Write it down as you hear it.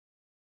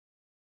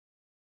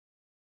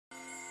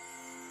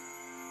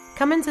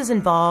Cummins is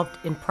involved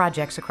in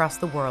projects across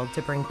the world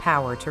to bring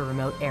power to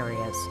remote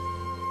areas.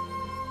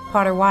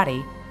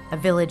 Padarwadi, a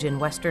village in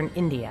western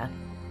India,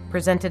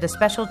 presented a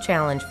special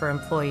challenge for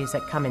employees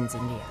at Cummins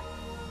India.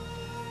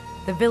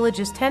 The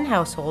village's 10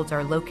 households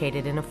are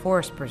located in a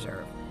forest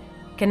preserve,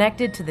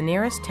 connected to the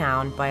nearest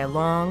town by a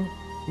long,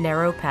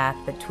 narrow path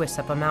that twists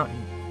up a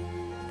mountain.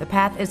 The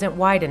path isn't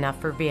wide enough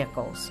for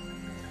vehicles.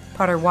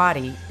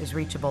 Padarwadi is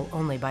reachable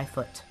only by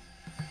foot.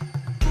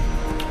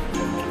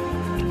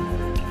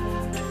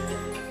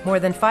 More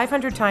than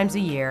 500 times a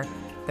year,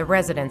 the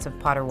residents of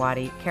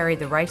Padarwadi carry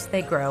the rice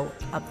they grow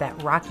up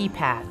that rocky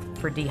path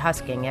for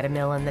dehusking at a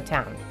mill in the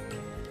town.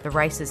 The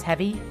rice is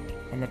heavy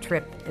and the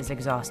trip is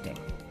exhausting.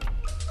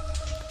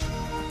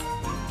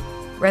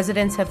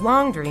 Residents have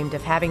long dreamed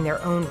of having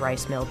their own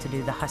rice mill to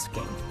do the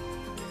husking.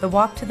 The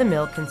walk to the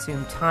mill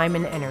consumed time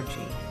and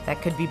energy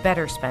that could be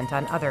better spent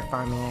on other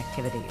farming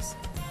activities.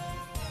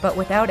 But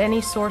without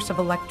any source of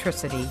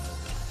electricity,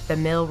 the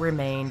mill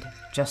remained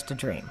just a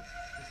dream.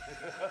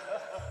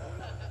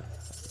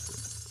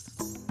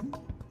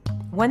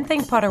 One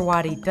thing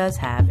Padarwadi does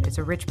have is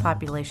a rich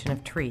population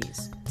of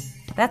trees.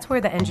 That's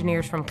where the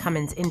engineers from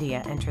Cummins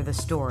India enter the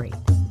story.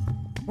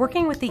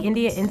 Working with the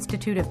India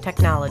Institute of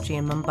Technology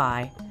in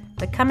Mumbai,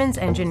 the Cummins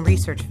Engine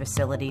Research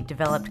Facility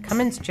developed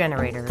Cummins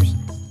generators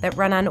that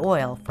run on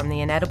oil from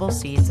the inedible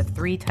seeds of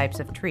 3 types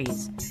of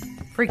trees,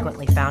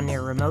 frequently found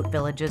near remote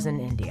villages in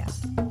India.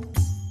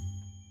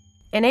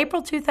 In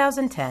April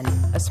 2010,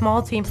 a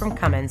small team from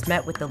Cummins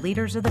met with the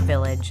leaders of the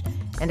village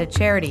and a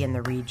charity in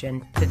the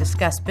region to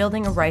discuss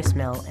building a rice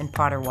mill in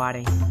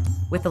Padarwadi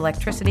with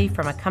electricity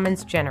from a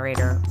Cummins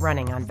generator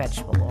running on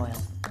vegetable oil.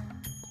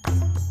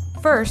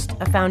 First,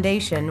 a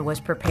foundation was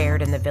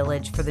prepared in the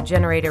village for the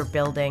generator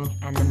building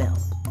and the mill.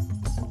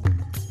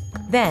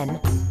 Then,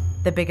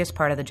 the biggest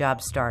part of the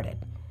job started.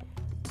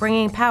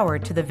 Bringing power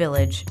to the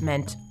village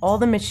meant all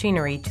the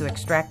machinery to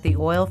extract the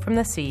oil from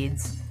the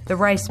seeds, the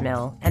rice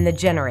mill, and the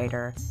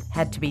generator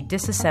had to be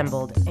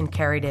disassembled and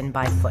carried in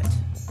by foot.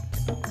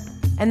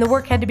 And the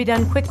work had to be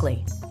done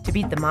quickly to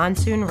beat the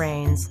monsoon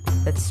rains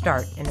that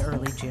start in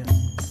early June.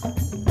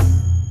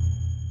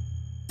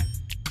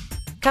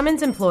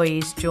 Cummins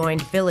employees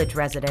joined village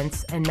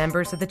residents and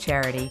members of the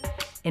charity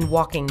in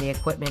walking the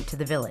equipment to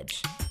the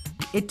village.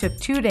 It took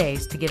 2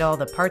 days to get all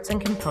the parts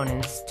and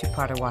components to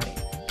Padarwadi.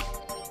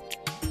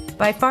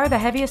 By far the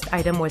heaviest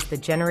item was the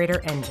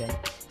generator engine,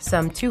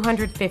 some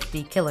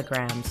 250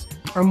 kilograms,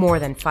 or more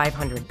than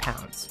 500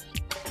 pounds.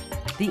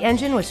 The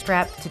engine was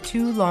strapped to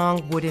 2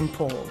 long wooden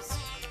poles.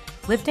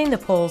 Lifting the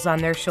poles on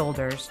their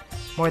shoulders,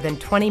 more than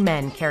 20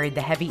 men carried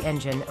the heavy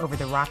engine over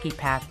the rocky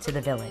path to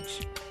the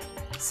village.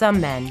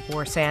 Some men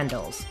wore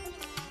sandals,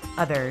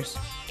 others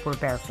were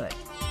barefoot.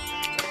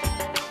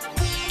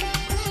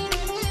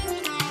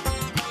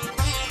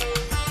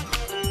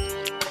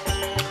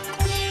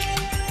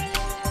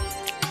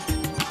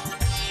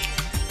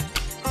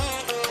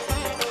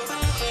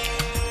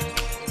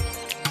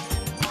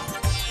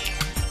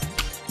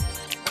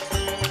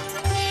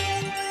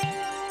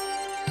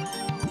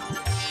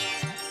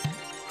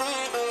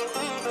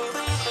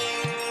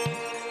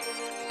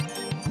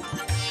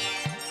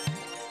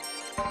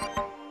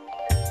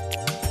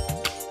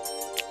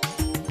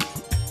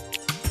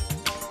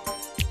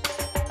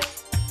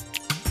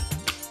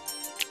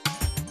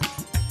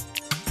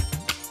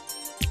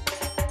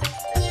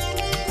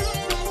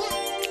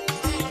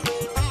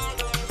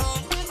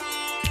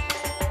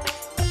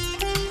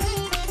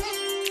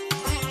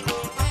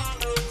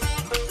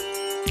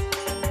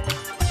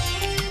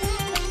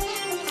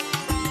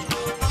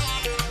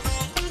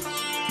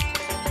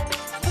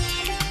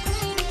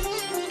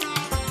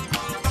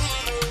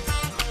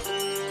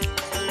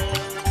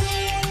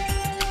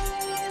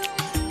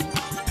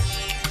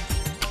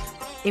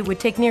 It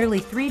would take nearly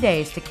 3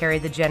 days to carry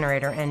the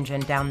generator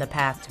engine down the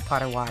path to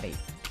Padarwadi.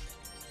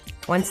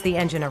 Once the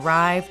engine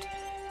arrived,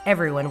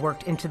 everyone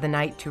worked into the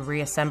night to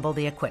reassemble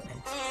the equipment.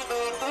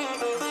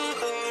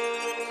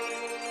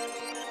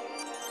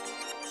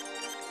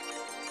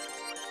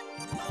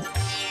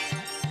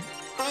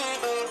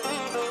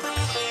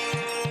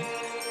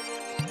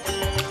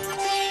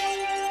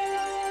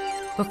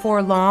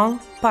 Before long,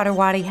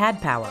 Padarwadi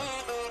had power.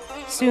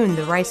 Soon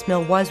the rice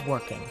mill was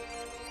working,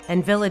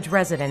 and village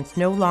residents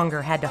no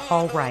longer had to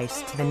haul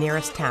rice to the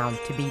nearest town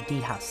to be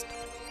dehusked.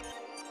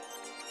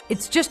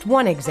 It's just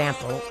one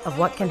example of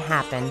what can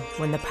happen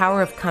when the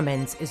power of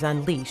Cummins is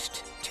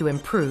unleashed to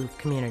improve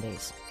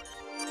communities.